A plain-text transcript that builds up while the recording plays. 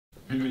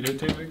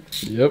Videotaping?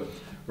 Yep.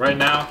 Right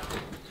now,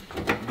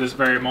 this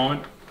very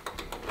moment,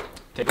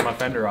 taking my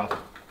fender off.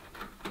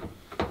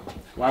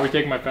 Why are we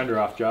taking my fender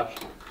off, Josh?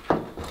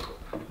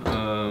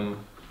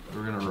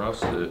 We're gonna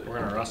rust it. We're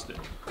gonna rust it.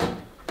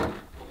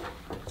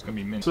 It's gonna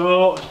be mint.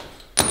 So,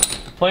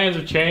 the plans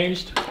have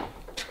changed.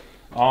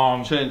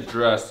 Changed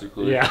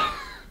drastically. Yeah.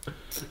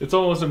 It's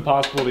almost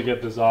impossible to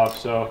get this off,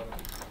 so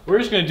we're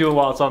just gonna do it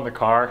while it's on the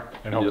car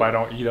and hope I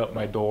don't eat up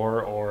my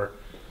door or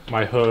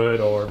my hood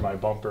or my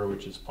bumper,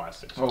 which is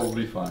plastic. So oh, we'll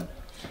be fine.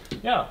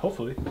 Yeah,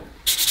 hopefully.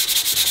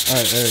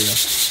 Alright, there you go.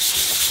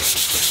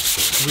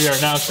 We are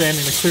now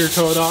sanding the clear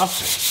coat off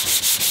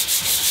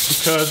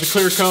because the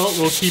clear coat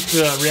will keep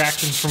the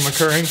reactions from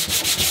occurring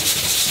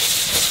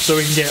so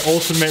we can get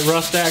ultimate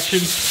rust action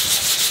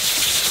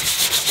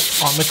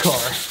on the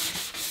car.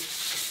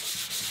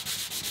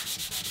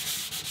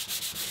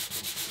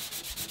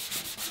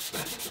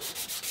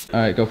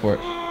 Alright, go for it.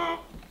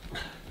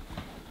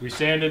 We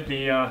sanded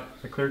the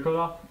clear coat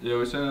off? Yeah,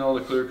 we sanded all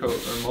the clear coat,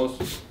 or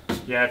most.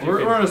 Yeah, if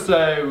we're gonna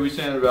say we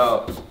sanded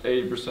about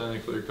 80% of the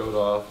clear coat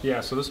off.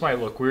 Yeah, so this might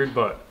look weird,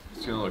 but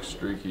it's gonna look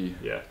streaky.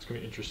 Yeah, it's gonna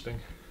be interesting.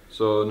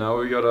 So now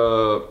we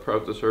gotta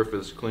prep the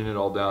surface, clean it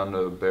all down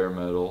to bare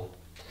metal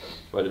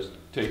by just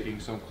taking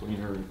some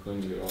cleaner and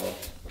cleaning it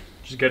off.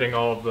 Just getting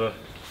all of the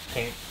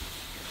paint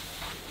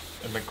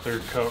and the clear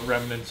coat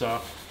remnants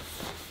off.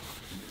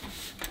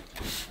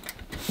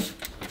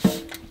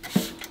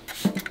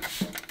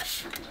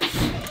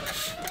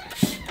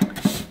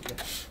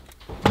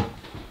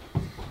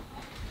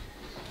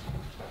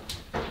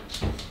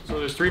 So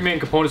there's three main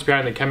components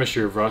behind the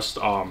chemistry of rust.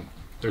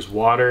 There's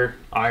water,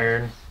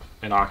 iron,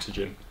 and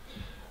oxygen.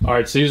 All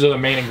right, so these are the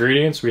main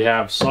ingredients. We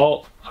have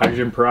salt,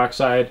 hydrogen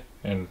peroxide,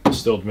 and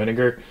distilled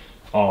vinegar.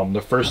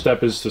 The first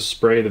step is to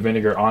spray the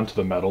vinegar onto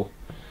the metal.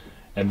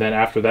 And then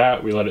after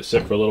that, we let it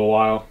sit for a little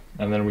while,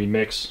 and then we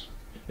mix.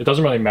 It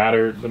doesn't really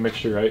matter, the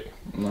mixture, right?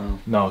 No.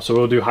 No, so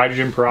we'll do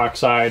hydrogen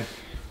peroxide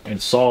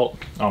and salt.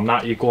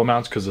 Not equal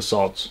amounts because the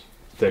salt's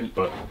thick,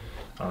 but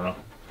I don't know.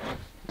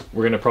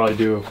 We're gonna probably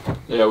do...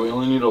 Yeah, we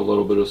only need a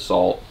little bit of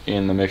salt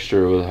in the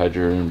mixture with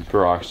hydrogen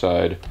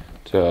peroxide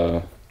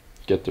to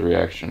get the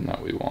reaction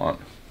that we want.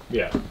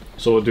 Yeah,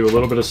 so we'll do a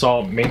little bit of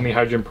salt, mainly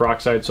hydrogen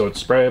peroxide, so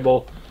it's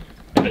sprayable,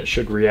 and it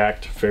should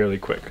react fairly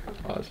quick.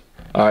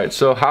 Alright,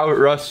 so how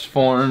rust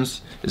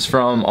forms is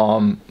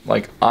from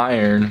like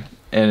iron,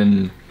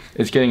 and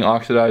it's getting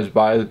oxidized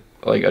by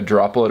like a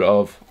droplet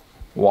of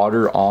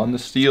water on the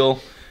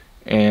steel,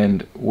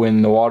 and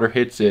when the water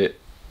hits it,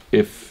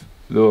 if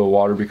the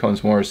water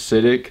becomes more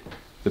acidic,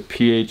 the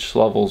pH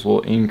levels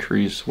will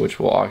increase, which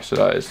will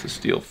oxidize the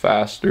steel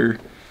faster.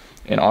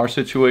 In our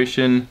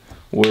situation,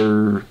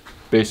 we're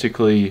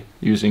basically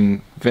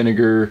using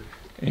vinegar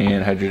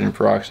and hydrogen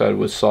peroxide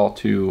with salt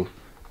to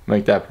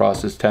make that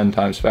process 10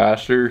 times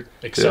faster.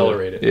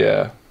 Accelerate it.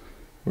 Yeah,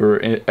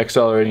 we're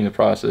accelerating the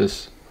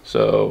process,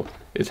 so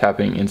it's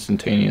happening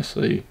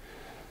instantaneously,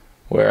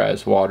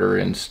 whereas water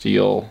and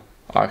steel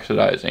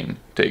oxidizing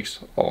takes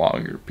a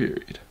longer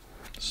period.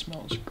 It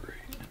smells great.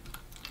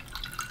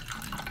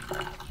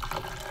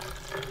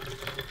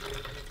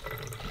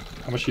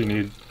 How much do you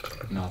need?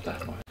 Not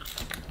that much.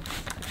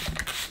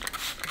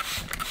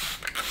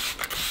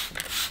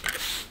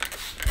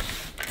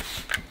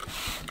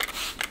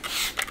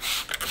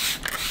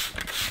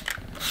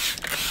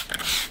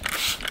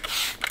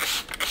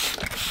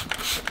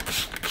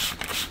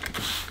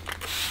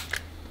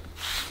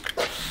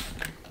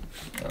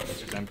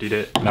 Just emptied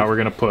it. Now we're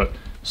gonna put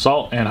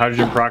salt and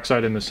hydrogen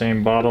peroxide in the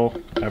same bottle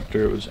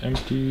after it was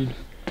emptied.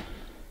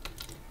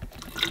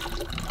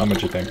 How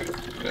much you think?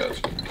 Yeah, that's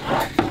good.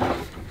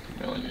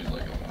 You only need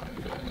like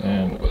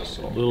and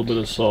a little bit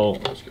of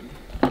salt. That's good.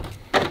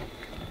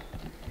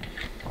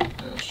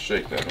 Yeah,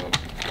 shake that up.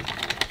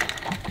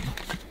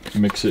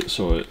 Mix it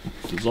so it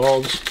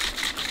dissolves.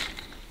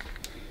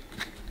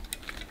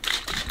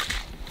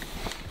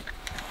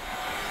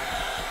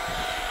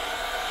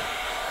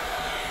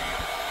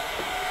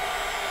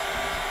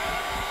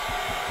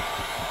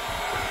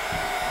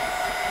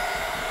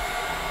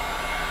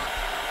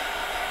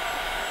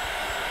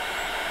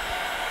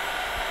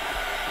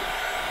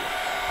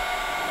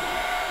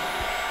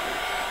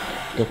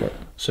 Go for it.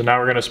 So now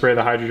we're gonna spray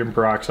the hydrogen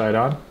peroxide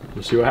on.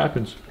 We'll see what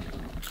happens.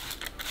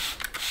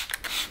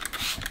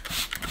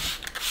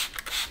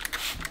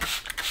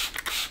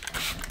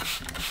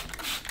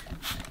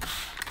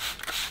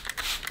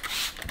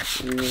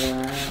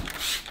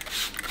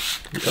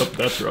 Yep,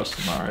 that's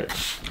rusting all right.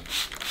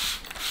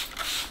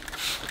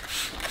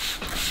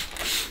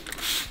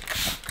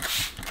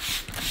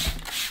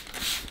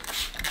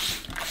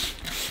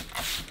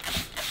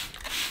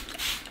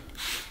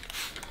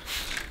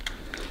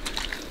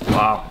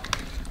 Wow,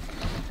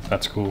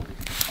 that's cool.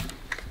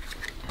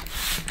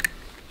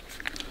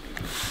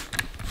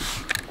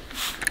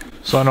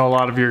 So I know a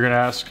lot of you are gonna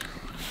ask,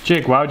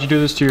 Jake, why would you do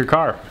this to your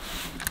car?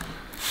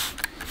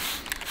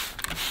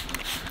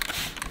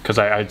 Because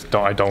I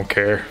don't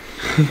care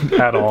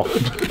at all.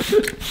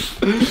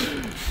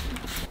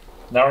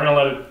 Now we're gonna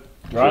let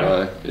it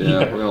dry. Yeah,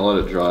 we're gonna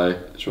let it dry.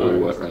 It's really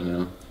wet right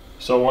now.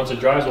 So once it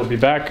dries, we'll be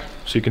back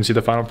so you can see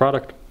the final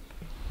product.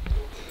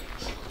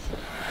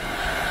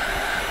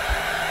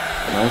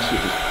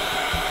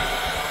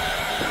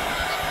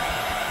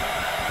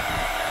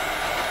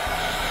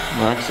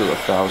 Max is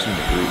 1,000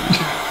 degrees.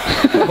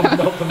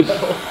 Melt the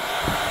metal.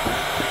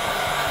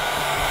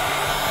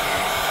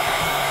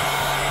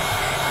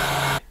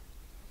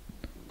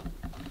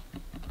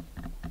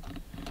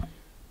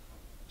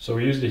 So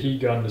we use the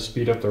heat gun to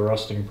speed up the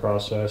rusting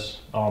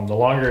process. The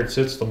longer it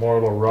sits, the more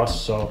it'll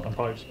rust. So I'm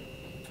probably just